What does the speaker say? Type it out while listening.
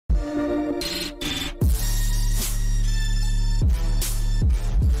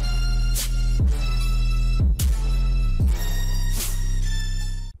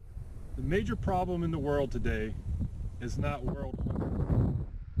major problem in the world today is not world hunger.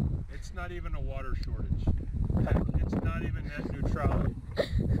 It's not even a water shortage. Heck, it's not even net neutrality.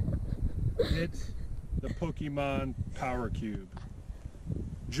 It's the Pokemon Power Cube.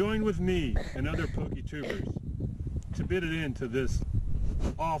 Join with me and other PokeTubers to bid it into this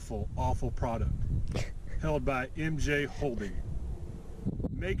awful, awful product held by MJ Holding.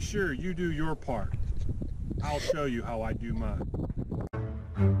 Make sure you do your part. I'll show you how I do mine.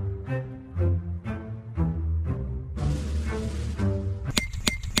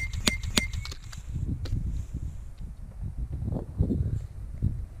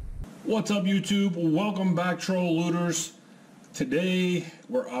 What's up, YouTube? Welcome back, Troll Looters. Today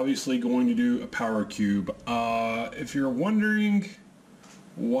we're obviously going to do a power cube. If you're wondering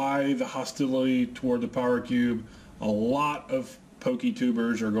why the hostility toward the power cube, a lot of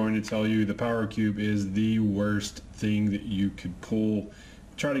PokeTubers are going to tell you the power cube is the worst thing that you could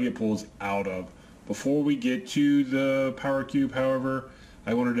try to get pulls out of. Before we get to the power cube, however,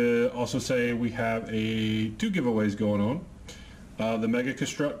 I wanted to also say we have two giveaways going on. The Mega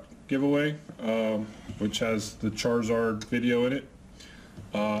Construct giveaway, which has the Charizard video in it.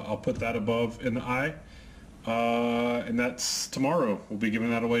 I'll put that above in the eye. And that's tomorrow. We'll be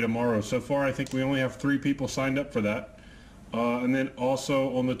giving that away tomorrow. So far, I think we only have 3 people signed up for that. And then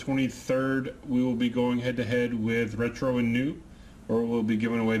also on the 23rd, we will be going head-to-head with Retro and New, where we'll be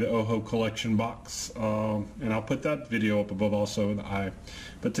giving away the Oho collection box. And I'll put that video up above also in the eye.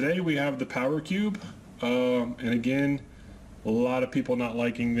 But today we have the Power Cube. And again, a lot of people not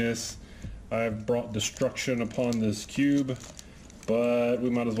liking this. I've brought destruction upon this cube, but we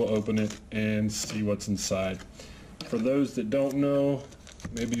might as well open it and see what's inside. For those that don't know,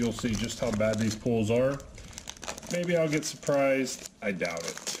 maybe you'll see just how bad these pulls are. Maybe I'll get surprised. I doubt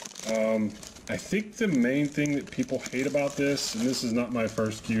it. I think the main thing that people hate about this, and this is not my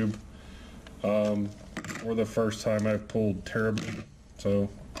first cube, or the first time I've pulled terribly, so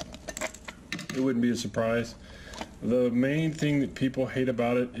it wouldn't be a surprise. The main thing that people hate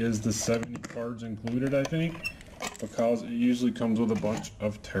about it is the 70 cards included, I think, because it usually comes with a bunch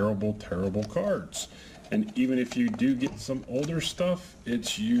of terrible, terrible cards. And even if you do get some older stuff,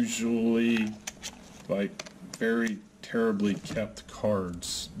 it's usually like very terribly kept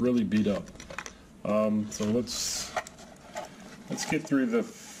cards, really beat up. So let's get through the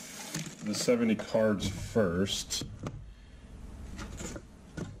 70 cards first.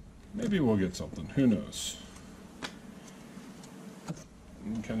 Maybe we'll get something, who knows.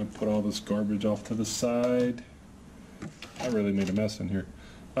 And kind of put all this garbage off to the side. I really made a mess in here.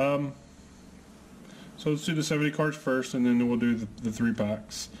 So let's do the 70 cards first, and then we'll do the 3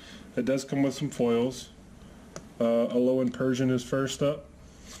 packs. It does come with some foils. Alolan Persian is first up.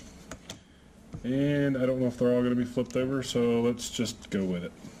 And I don't know if they're all going to be flipped over, so let's just go with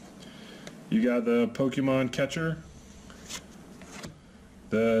it. You got the Pokemon Catcher,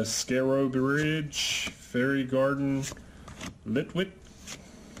 the Scarrow Bridge, Fairy Garden, Litwit,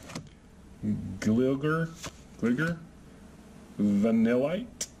 Gligar,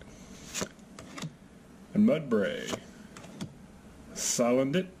 Vanillite, and Mudbray.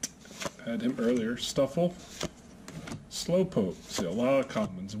 Salandit, had him earlier, Stuffle, Slowpoke, see a lot of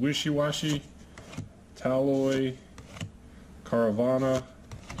commons, Wishy-Washy, Talloy, Caravana,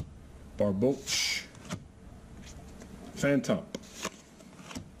 Barboach, Phantump,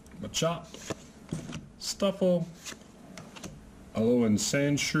 Machop, Stuffle, Alolan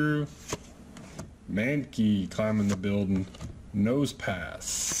Sandshrew, Mankey climbing the building, Nose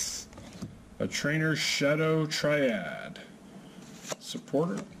Pass, a Trainer Shadow Triad,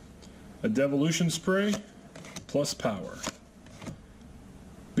 Supporter, a Devolution Spray, plus Power,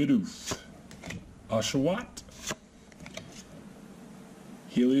 Bidoof, Oshawott,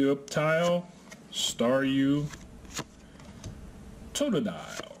 Helioptile, Staryu,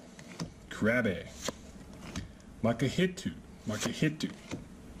 Totodile, Krabby, Makahitu,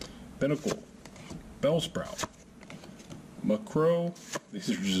 Pinnacle, Bellsprout, Macro,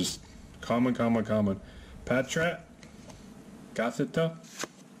 these are just common, Patrat, Gothita,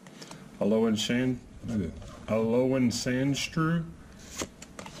 Alolan Sandshrew,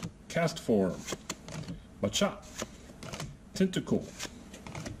 Castform, Machop, Tentacle,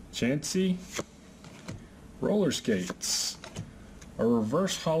 Chansey, Roller Skates, a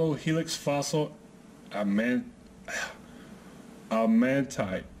Reverse Hollow Helix Fossil,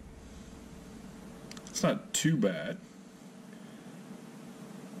 Mantite. It's not too bad.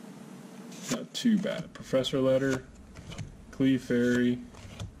 Professor Letter, Clefairy,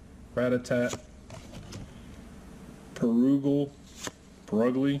 Rattata, Perugly,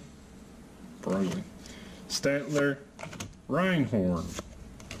 Stantler, Rhinehorn,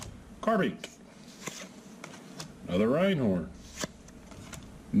 Carbink, another Reinhorn,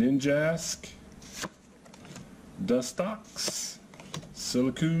 Ninjask, Dustox,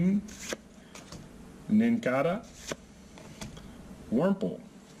 Silicone, Ninkata, Wurmple,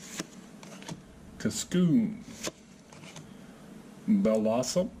 Cascoon,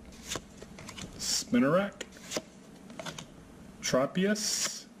 Bellossom, Spinarak,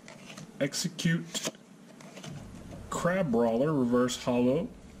 Tropius, Execute, Crab Brawler, Reverse Hollow,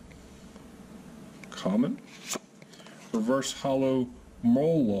 Common, Reverse Hollow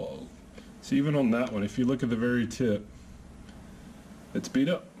Molo. So even on that one, if you look at the very tip, it's beat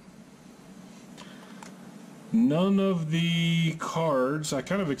up. None of the cards, I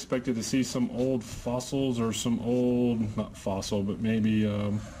kind of expected to see some old fossils or some old, not fossil, but maybe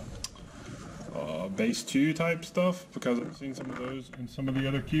base 2 type stuff, because I've seen some of those in some of the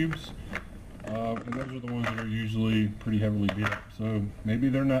other cubes. And those are the ones that are usually pretty heavily beat up. So maybe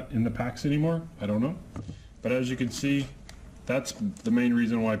they're not in the packs anymore, I don't know. But as you can see, that's the main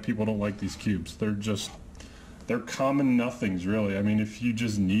reason why people don't like these cubes. They're common nothings, really. I mean, if you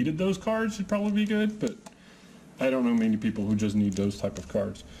just needed those cards, it'd probably be good, but I don't know many people who just need those type of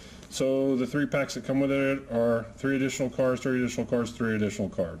cards. So the 3 packs that come with it are 3 additional cards, 3 additional cards, 3 additional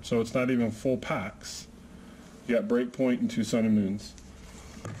cards. So it's not even full packs. You got Breakpoint and 2 Sun and Moons.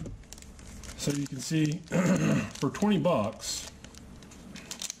 So you can see for 20 bucks,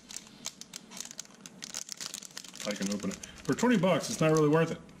 I can open it. For 20 bucks, it's not really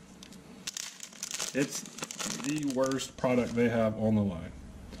worth it. It's the worst product they have on the line,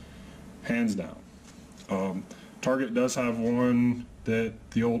 hands down. Target does have one that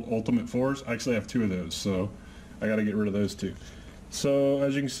the old Ultimate 4s. I actually have 2 of those, so I got to get rid of those 2. So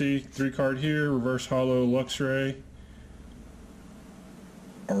as you can see, 3 card here, Reverse Hollow Luxray,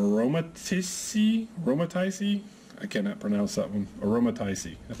 Aromatisse, I cannot pronounce that one.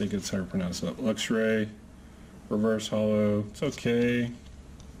 Aromatisse, I think it's how you pronounce that. Luxray, Reverse Hollow, it's okay.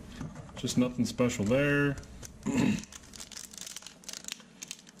 Just nothing special there.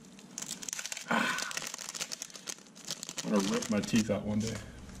 I'm gonna rip my teeth out one day.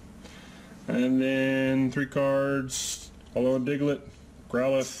 And then 3 cards, Hollow and Diglett,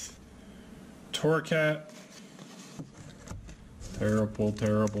 Growlithe, Torracat. Terrible,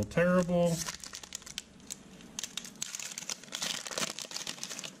 terrible, terrible.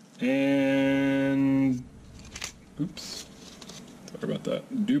 And oops, sorry about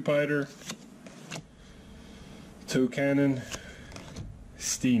that. Dewpider, Toucannon,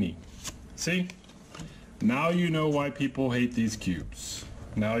 Steenie. See? Now you know why people hate these cubes.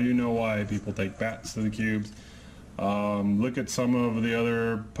 Now you know why people take bats to the cubes. Look at some of the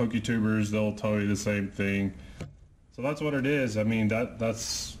other PokeTubers, they'll tell you the same thing. So that's what it is. I mean,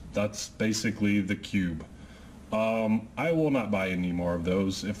 that's basically the cube. I will not buy any more of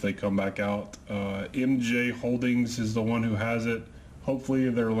those if they come back out. MJ Holdings is the one who has it.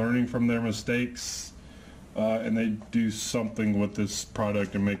 Hopefully they're learning from their mistakes and they do something with this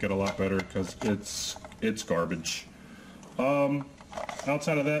product and make it a lot better, because it's garbage.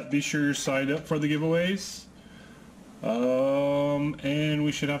 Outside of that, be sure you're signed up for the giveaways. And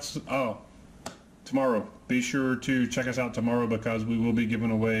we should have, tomorrow. Be sure to check us out tomorrow, because we will be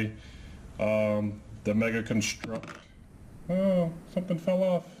giving away the Mega Construct. Oh, something fell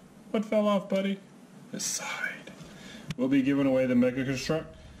off. What fell off, buddy? This side. We'll be giving away the Mega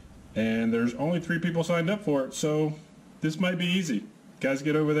Construct, and there's only 3 people signed up for it, so this might be easy. Guys,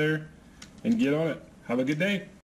 get over there and get on it. Have a good day.